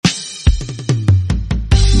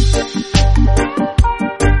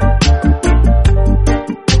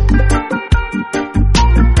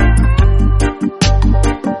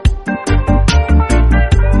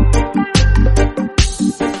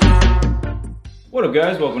What up,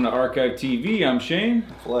 guys? Welcome to Archive TV. I'm Shane.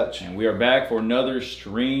 Fletch. And we are back for another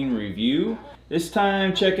strain review. This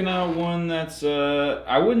time checking out one that's,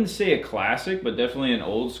 I wouldn't say a classic, but definitely an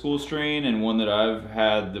old school strain and one that I've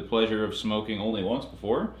had the pleasure of smoking only once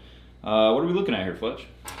before. What are we looking at here, Fletch?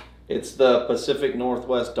 It's the Pacific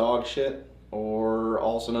Northwest DogShit, or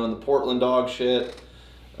also known the Portland DogShit.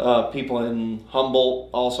 People in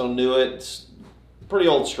Humboldt also knew it. It's a pretty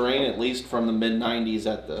old strain, at least from the mid-90s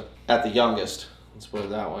at the youngest. Let's put it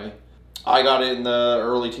that way. I got it in the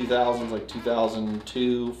early 2000s, like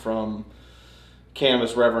 2002, from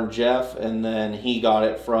Cannabis Reverend Jeff, and then he got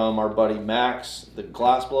it from our buddy Max, the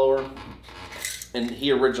glassblower, and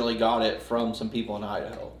he originally got it from some people in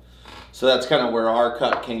Idaho. So that's kind of where our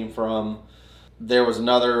cut came from. There was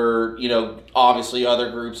another, obviously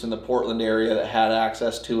other groups in the Portland area that had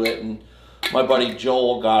access to it, and my buddy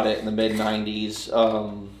Joel got it in the mid-90s,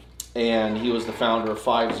 and he was the founder of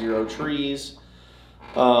 50 Trees.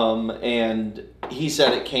 And he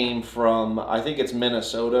said it came from, I think it's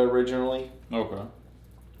Minnesota originally. Okay.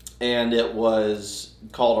 And it was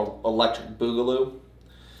called Electric Boogaloo.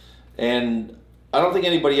 And I don't think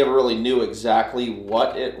anybody ever really knew exactly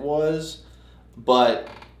what it was, but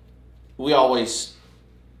we always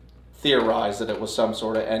theorized that it was some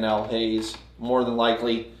sort of NL haze. More than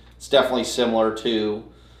likely, it's definitely similar to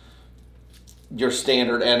your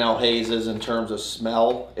standard NL hazes in terms of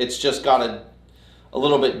smell. It's just got a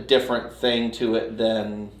little bit different thing to it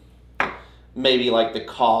than maybe like the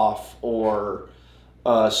Cough or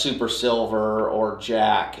Super Silver or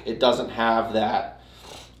Jack. It doesn't have that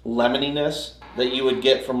lemoniness that you would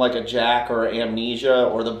get from like a Jack or Amnesia,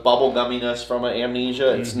 or the bubble gumminess from an Amnesia.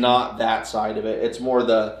 Mm-hmm. It's not that side of it. It's more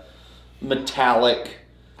the metallic,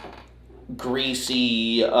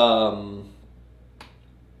 greasy, kind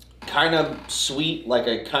of sweet, like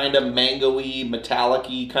a kind of mango-y,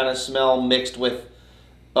 metallic-y kind of smell mixed with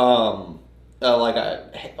like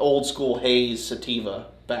a old school haze sativa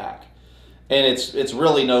back. And it's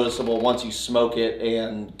really noticeable once you smoke it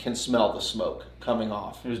and can smell the smoke coming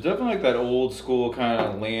off. There's definitely like that old school kind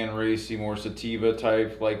of land racy, more sativa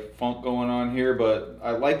type like funk going on here, but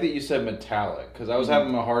I like that you said metallic, because I was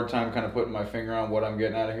having a hard time kind of putting my finger on what I'm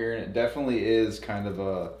getting out of here, and it definitely is kind of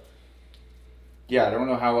a, I don't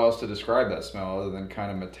know how else to describe that smell other than kind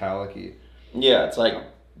of metallic-y. Yeah, it's like,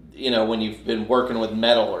 when you've been working with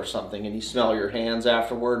metal or something and you smell your hands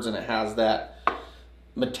afterwards and it has that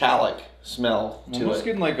metallic smell to it. Almost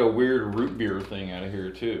getting like a weird root beer thing out of here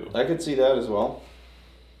too. I could see that as well.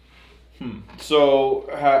 So,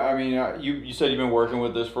 you said you've been working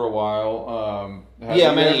with this for a while.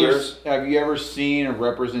 Many years. Have you ever seen a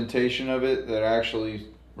representation of it that actually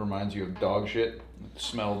reminds you of dog shit?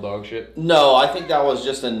 Smell of dog shit? No, I think that was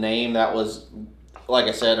just a name that was, like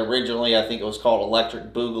I said, originally I think it was called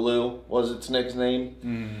Electric Boogaloo was its nickname.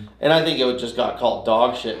 Mm-hmm. And I think it just got called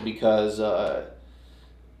dog shit because,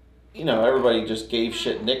 everybody just gave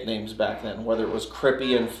shit nicknames back then, whether it was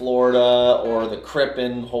Crippy in Florida or the Crip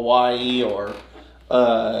in Hawaii or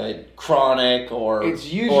Chronic or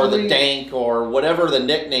the Dank or whatever the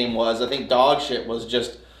nickname was. I think dog shit was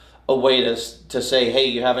just a way to say, hey,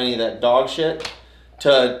 you have any of that dog shit?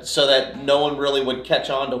 So that no one really would catch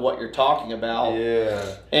on to what you're talking about.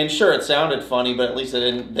 Yeah. And sure, it sounded funny, but at least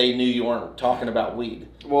they knew you weren't talking about weed.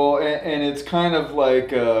 Well, and it's kind of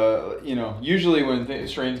like, usually when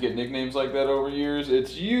strains get nicknames like that over years,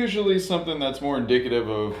 it's usually something that's more indicative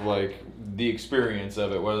of, like, the experience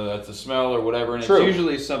of it, whether that's the smell or whatever. And True. It's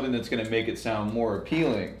usually something that's going to make it sound more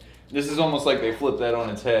appealing. This is almost like they flipped that on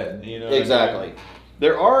its head, Exactly. I mean?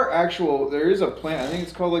 There is a plant, I think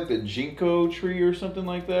it's called like the ginkgo tree or something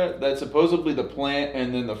like that, that's supposedly the plant,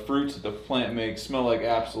 and then the fruits that the plant makes smell like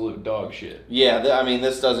absolute dog shit. Yeah,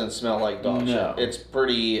 this doesn't smell like dog shit. It's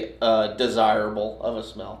pretty desirable of a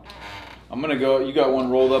smell. I'm going to go, you got one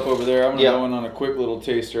rolled up over there. I'm going to go in on a quick little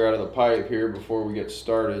taster out of the pipe here before we get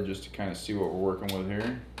started, just to kind of see what we're working with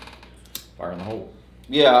here. Fire in the hole.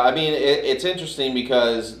 Yeah, it's interesting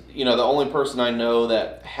because, the only person I know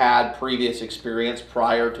that had previous experience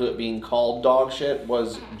prior to it being called dog shit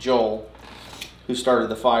was Joel, who started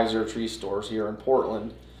the 50 Tree stores here in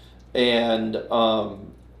Portland. And that's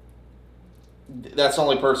the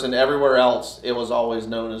only person. Everywhere else, it was always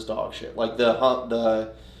known as dog shit. Like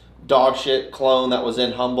the dog shit clone that was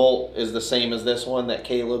in Humboldt is the same as this one that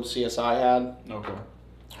Caleb CSI had. Okay.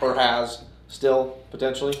 Or has. Still,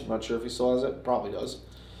 potentially. I'm not sure if he still has it. Probably does.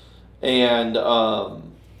 And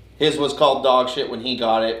his was called dog shit when he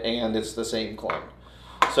got it, and it's the same clone.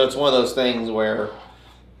 So it's one of those things where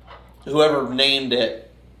whoever named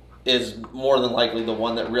it is more than likely the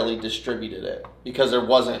one that really distributed it, because there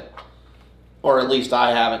wasn't or at least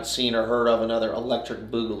I haven't seen or heard of another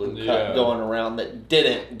electric boogaloo cut going around that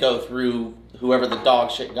didn't go through whoever the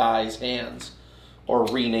dog shit guy's hands or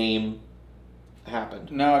rename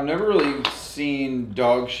happened. Now, I've never really seen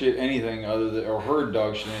dog shit anything other than, or heard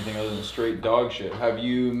dog shit anything other than straight dog shit. Have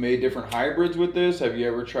you made different hybrids with this? Have you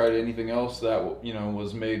ever tried anything else that, you know,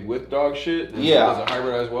 was made with dog shit? Yeah. Is it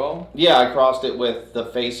hybrid as well? Yeah, I crossed it with the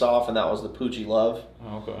Face Off, and that was the Poochie Love.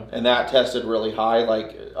 Oh, okay. And that tested really high.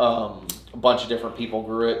 Like, a bunch of different people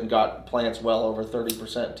grew it and got plants well over 30%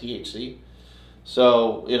 THC.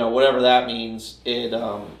 So, you know, whatever that means,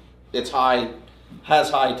 it's high, has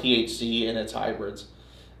high THC in its hybrids.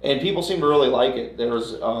 And people seem to really like it.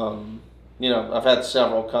 There's, you know, I've had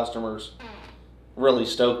several customers really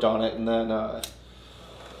stoked on it. And then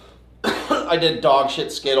I did dog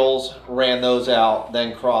shit Skittles, ran those out,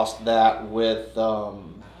 then crossed that with,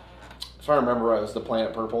 if I remember right, it was the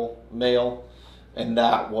Planet Purple male. And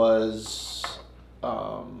that was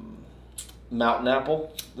Mountain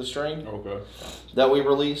Apple, the strain that we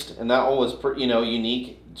released. And that one was pretty, you know,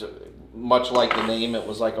 unique. Much like the name, it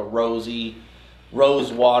was like a rosy,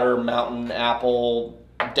 rose water, mountain apple,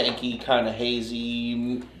 danky, kind of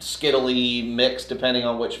hazy, skittly mix, depending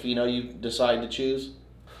on which pheno you decide to choose.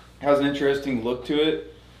 Has an interesting look to it.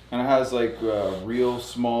 And it has like real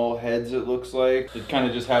small heads, it looks like. It kind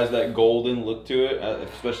of just has that golden look to it,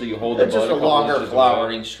 especially you hold it's the bud just a longer inches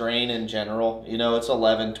flowering away. strain in general. You know, it's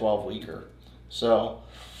 11, 12 weeker. So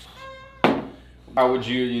how would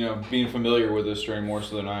you, you know, being familiar with this strain more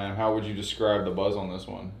so than I am, how would you describe the buzz on this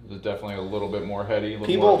one? Is it definitely a little bit more heady, a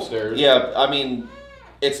little more upstairs? Yeah, I mean,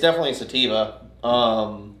 it's definitely sativa.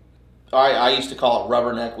 I used to call it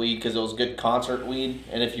rubberneck weed because it was good concert weed.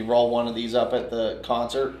 And if you roll one of these up at the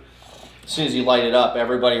concert, as soon as you light it up,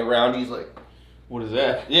 everybody around you's like, what is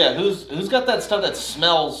that? yeah, who's got that stuff that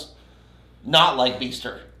smells not like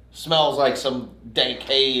Beaster? Smells like some dank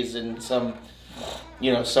haze and some,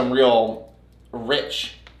 you know, some real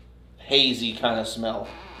rich, hazy kind of smell.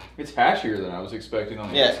 It's hashier than I was expecting on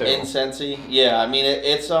the Yeah, tail. incensey. Yeah, I mean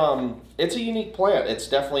it's a unique plant. It's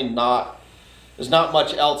definitely not. There's not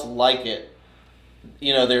much else like it.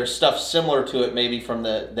 You know, there's stuff similar to it maybe from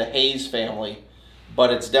the haze family,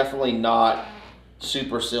 but it's definitely not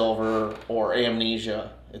super silver or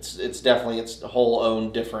amnesia. It's definitely its whole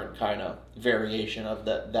own different kind of variation of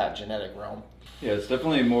that genetic realm. Yeah, it's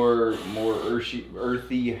definitely more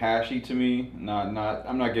earthy, hashy to me. I'm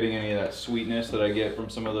not getting any of that sweetness that I get from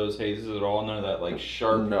some of those hazes at all. None of that like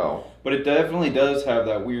sharp. No. But it definitely does have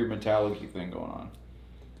that weird metallic-y thing going on.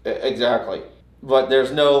 Exactly. But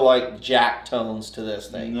there's no like jack tones to this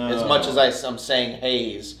thing. No. As much as I'm saying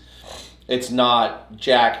haze, it's not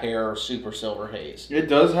jack hair or super silver haze. It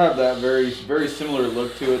does have that very, very similar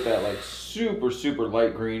look to it, that like super, super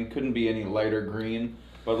light green. Couldn't be any lighter green.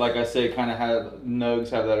 But like I say, kind of nugs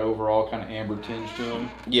have that overall kind of amber tinge to them.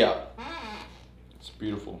 Yeah. It's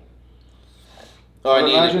beautiful. Oh,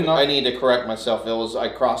 I need to correct myself. I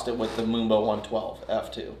crossed it with the Moomba 112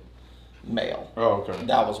 F2 male. Oh, okay.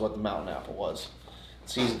 That was what the mountain apple was.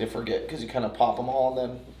 It's easy to forget because you kind of pop them all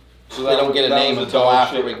and then So they don't get a name until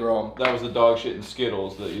after we grow them. That was the dog shit and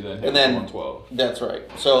Skittles that you then hit And then, with 112. That's right.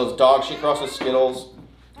 So it's dog shit crossed with Skittles.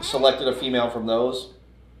 Selected a female from those.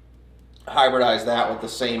 Hybridized that with the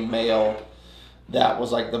same male that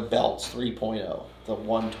was like the Belts 3.0, the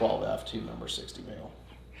 112 F2 number 60 male.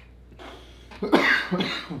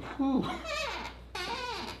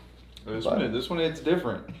 This one, it's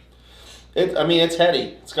different. It's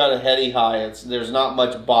heady. It's got a heady high. There's not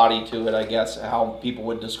much body to it, I guess, how people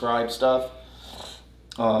would describe stuff.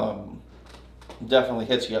 Definitely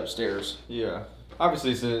hits you upstairs. Yeah.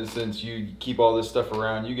 Obviously, since you keep all this stuff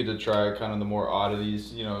around, you get to try kind of the more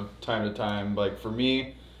oddities, you know, time to time. Like for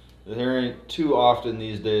me, there ain't too often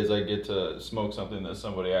these days I get to smoke something that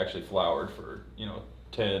somebody actually flowered for, you know,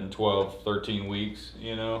 10, 12, 13 weeks,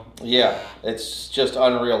 you know? Yeah, it's just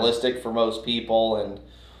unrealistic for most people, and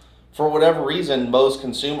for whatever reason, most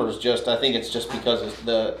consumers I think it's just because of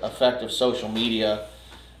the effect of social media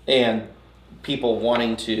and people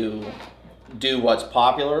wanting to do what's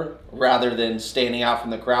popular rather than standing out from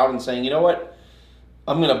the crowd and saying, you know what,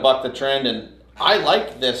 I'm going to buck the trend, and I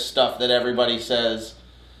like this stuff that everybody says.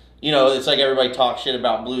 You know, it's like everybody talks shit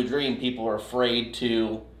about Blue Dream. People are afraid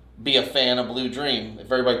to be a fan of Blue Dream.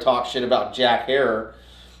 If everybody talks shit about Jack Harrer,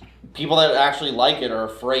 people that actually like it are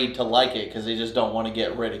afraid to like it because they just don't want to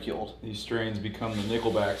get ridiculed. These strains become the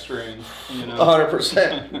Nickelback strains, you know?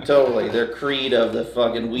 100%. Totally. They're creed of the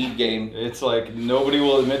fucking weed game. It's like nobody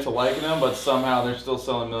will admit to liking them, but somehow they're still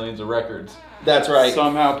selling millions of records. That's right.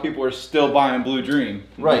 Somehow people are still buying Blue Dream.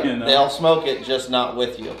 Right. You know? They'll smoke it, just not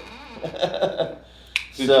with you.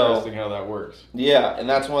 It's interesting how that works. Yeah, and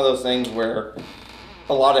that's one of those things where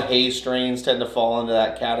a lot of haze strains tend to fall into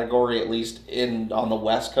that category, at least on the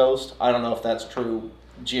West Coast. I don't know if that's true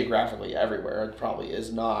geographically everywhere. It probably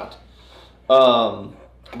is not.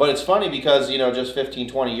 But it's funny because, just 15,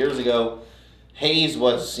 20 years ago, haze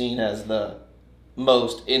was seen as the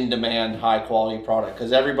most in-demand, high-quality product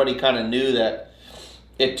because everybody kind of knew that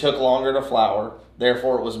it took longer to flower,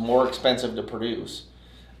 therefore it was more expensive to produce,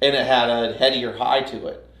 and it had a headier high to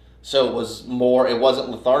it. So it wasn't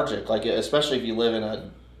lethargic, especially if you live in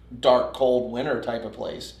a dark, cold winter type of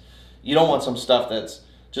place. You don't want some stuff that's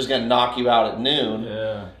just going to knock you out at noon.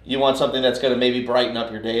 Yeah. You want something that's going to maybe brighten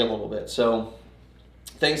up your day a little bit. So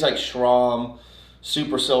things like Schramm,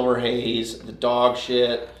 Super Silver Haze, the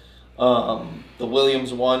DogShit, the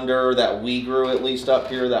Williams Wonder that we grew at least up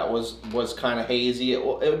here that was kind of hazy.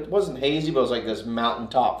 It wasn't hazy, but it was like this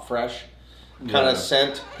mountaintop fresh kind of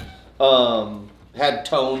scent. Had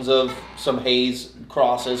tones of some haze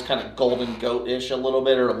crosses, kind of golden goat-ish a little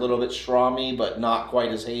bit, or a little bit Schrammy, but not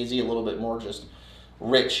quite as hazy, a little bit more just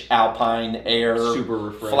rich alpine air, super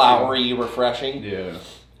refreshing, flowery, refreshing. Yeah.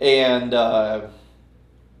 And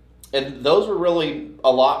those were really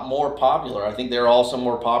a lot more popular. I think they're also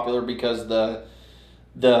more popular because the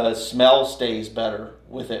smell stays better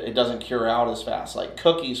with it. It doesn't cure out as fast. Like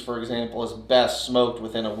cookies, for example, is best smoked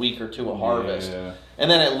within a week or two of harvest. Yeah. And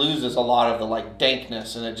then it loses a lot of the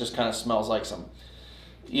dankness, and it just kind of smells like some,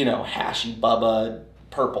 hashy bubba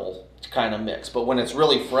purple kind of mix. But when it's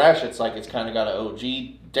really fresh, it's like it's kind of got an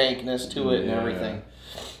OG dankness to it and everything.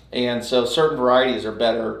 And so certain varieties are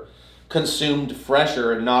better consumed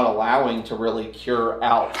fresher and not allowing to really cure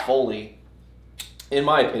out fully, in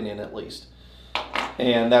my opinion at least.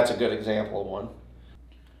 And that's a good example of one.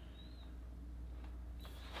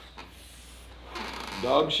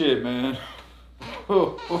 Dog shit, man.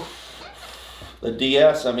 The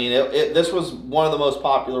DS, I mean, this was one of the most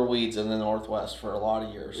popular weeds in the Northwest for a lot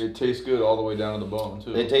of years. It tastes good all the way down to the bone,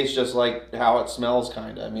 too. It tastes just like how it smells,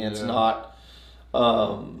 kind of. I mean, it's not...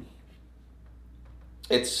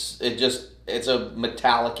 It's a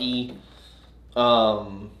metallic-y,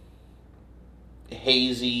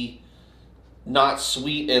 hazy, not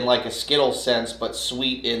sweet in like a Skittles sense, but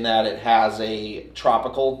sweet in that it has a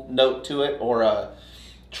tropical note to it, or a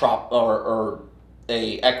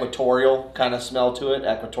equatorial kind of smell to it,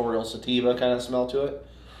 equatorial sativa kind of smell to it.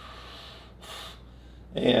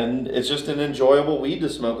 And it's just an enjoyable weed to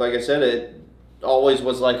smoke. Like I said, it always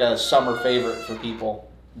was like a summer favorite for people,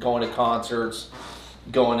 going to concerts,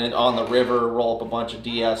 going in on the river, roll up a bunch of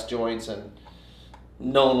DS joints, and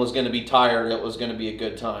no one was going to be tired. It was going to be a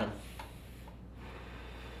good time.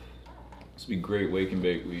 This would be great wake and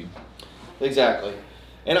bake weed. Exactly.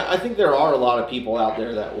 And I think there are a lot of people out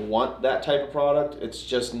there that want that type of product. It's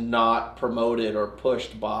just not promoted or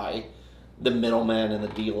pushed by the middlemen and the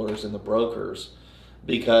dealers and the brokers,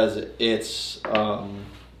 because it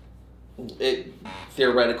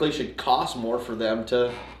theoretically should cost more for them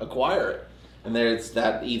to acquire it. And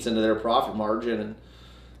that eats into their profit margin. And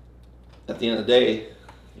at the end of the day,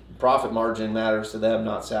 profit margin matters to them,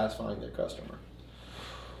 not satisfying their customer.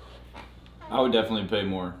 I would definitely pay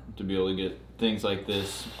more to be able to get things like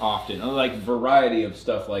this often. Like variety of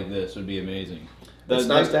stuff like this would be amazing. It's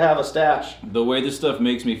nice to have a stash. The way this stuff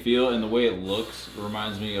makes me feel and the way it looks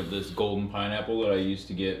reminds me of this golden pineapple that I used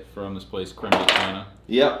to get from this place, Creme de China.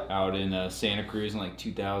 Yep. Out in Santa Cruz in like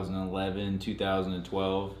 2011,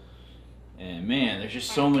 2012. And man, there's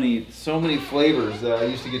just so many flavors that I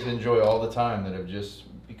used to get to enjoy all the time that have just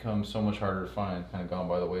become so much harder to find, kind of gone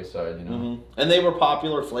by the wayside, Mm-hmm. And they were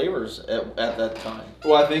popular flavors at that time.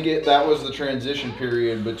 Well, I think that was the transition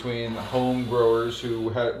period between home growers who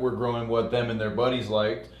were growing what them and their buddies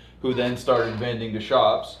liked, who then started vending to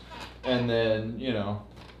shops, and then,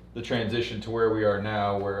 the transition to where we are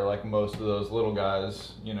now, where like most of those little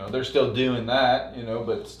guys, they're still doing that,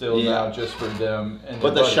 but still now just for them and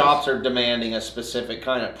but the buddies. Shops are demanding a specific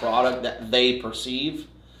kind of product that they perceive,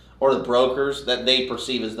 or the brokers that they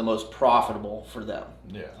perceive as the most profitable for them.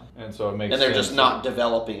 Yeah, and so it makes And they're sense just not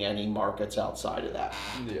developing any markets outside of that.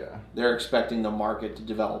 Yeah. They're expecting the market to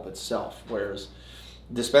develop itself, whereas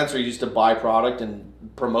dispensaries used to buy product and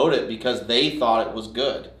promote it because they thought it was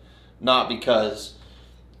good, not because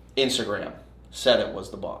Instagram said it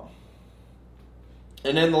was the bomb.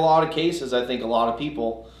 And in a lot of cases, I think a lot of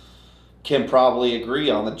people can probably agree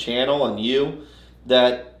on the channel and you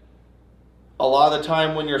that a lot of the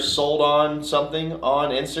time when you're sold on something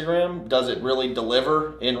on Instagram, does it really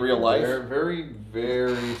deliver in real life? Very,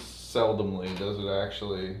 very seldomly does it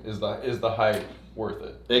actually, is the hype worth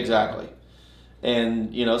it? Exactly.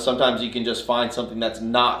 And, sometimes you can just find something that's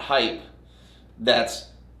not hype that's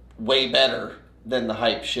way better than the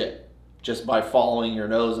hype shit, just by following your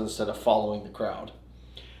nose instead of following the crowd.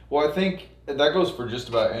 Well, I think that goes for just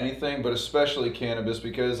about anything, but especially cannabis,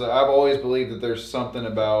 because I've always believed that there's something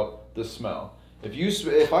about the smell.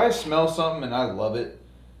 If I smell something and I love it,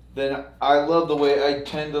 then I love the way, I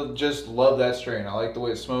tend to just love that strain. I like the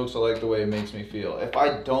way it smokes. I like the way it makes me feel. If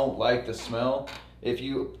I don't like the smell, if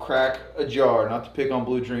you crack a jar, not to pick on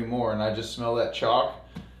Blue Dream more, and I just smell that chalk,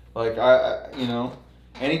 like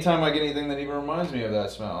anytime I get anything that even reminds me of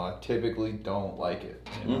that smell, I typically don't like it.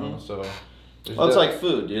 You know, so. Well, it's like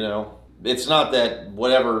food, you know. It's not that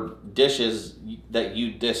whatever dishes that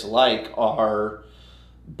you dislike are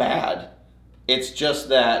bad. It's just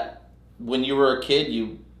that when you were a kid,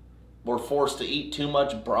 you were forced to eat too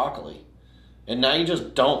much broccoli. And now you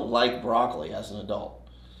just don't like broccoli as an adult.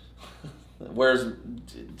 Whereas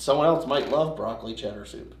someone else might love broccoli cheddar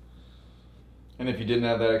soup. And if you didn't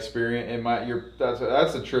have that experience,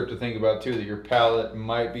 that's a trip to think about too, that your palate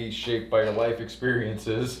might be shaped by your life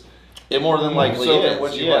experiences. It more than likely so is.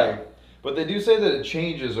 What you like. But they do say that it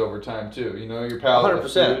changes over time too. You know, your palate.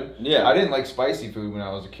 100%. Food. Yeah. I didn't like spicy food when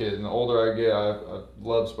I was a kid, and the older I get, I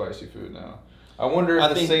love spicy food now. I wonder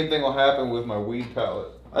if the same thing will happen with my weed palate.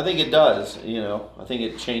 I think it does. You know, I think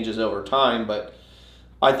it changes over time, but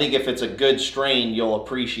I think if it's a good strain, you'll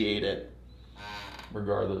appreciate it.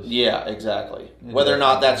 Regardless. Yeah, exactly. Whether or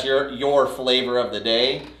not that's your flavor of the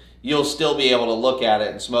day, you'll still be able to look at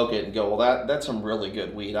it and smoke it and go, well, that's some really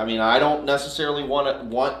good weed. I mean, I don't necessarily want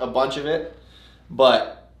a bunch of it,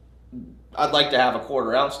 but I'd like to have a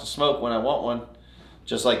 1/4 ounce to smoke when I want one.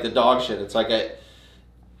 Just like the dog shit. It's like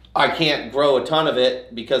I can't grow a ton of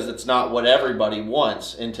it because it's not what everybody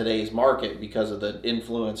wants in today's market because of the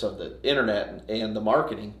influence of the internet and the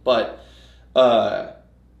marketing. But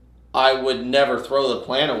I would never throw the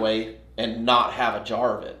plant away and not have a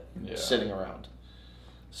jar of it sitting around.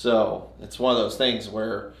 So it's one of those things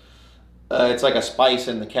where it's like a spice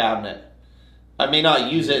in the cabinet. I may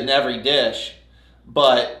not use it in every dish,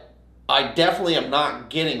 but I definitely am not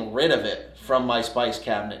getting rid of it from my spice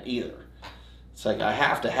cabinet either. It's like I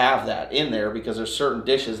have to have that in there because there's certain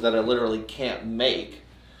dishes that I literally can't make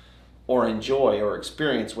or enjoy or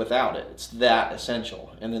experience without it. It's that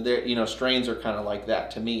essential. And then there, you know, strains are kind of like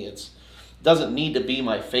that to me. It doesn't need to be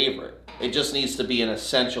my favorite. It just needs to be an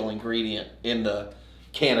essential ingredient in the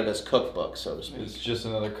cannabis cookbook, so to speak. It's just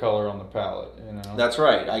another color on the palette, you know. That's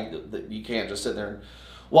right. You can't just sit there and,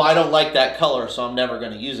 well, I don't like that color, so I'm never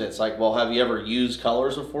going to use it. It's like, well, have you ever used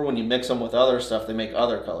colors before? When you mix them with other stuff, they make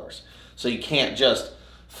other colors. So you can't just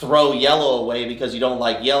throw yellow away because you don't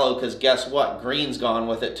like yellow, because guess what? Green's gone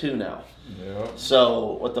with it too now. Yeah.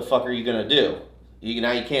 So what the fuck are you going to do?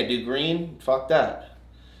 Now you can't do green? Fuck that.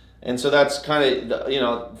 And so that's kind of, you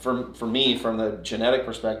know, for me, from the genetic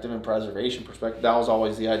perspective and preservation perspective, that was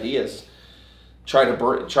always the idea, is try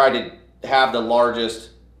to have the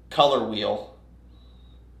largest color wheel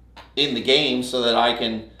in the game so that I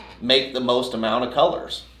can make the most amount of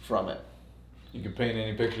colors from it. You can paint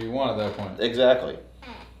any picture you want at that point. Exactly.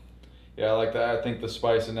 Yeah, I like that. I think the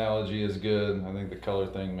spice analogy is good. I think the color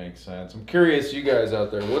thing makes sense. I'm curious, you guys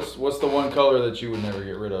out there, what's the one color that you would never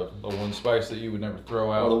get rid of? The one spice that you would never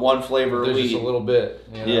throw out? Or the one flavor of weed. Just a little bit.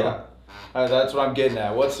 You know? Yeah. That's what I'm getting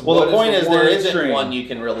at. The point is there isn't one you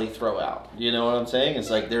can really throw out. You know what I'm saying? It's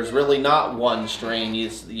like there's really not one strain.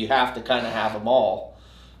 You have to kind of have them all.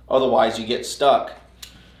 Otherwise, you get stuck.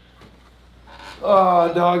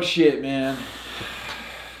 Oh, dog shit, man.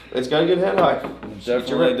 It's got a good head high. It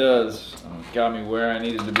definitely does. Got me where I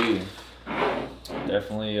needed to be.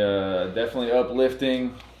 Definitely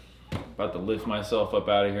uplifting. About to lift myself up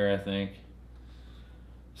out of here, I think.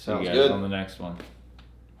 See Sounds you guys good. on the next one.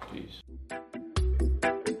 Peace.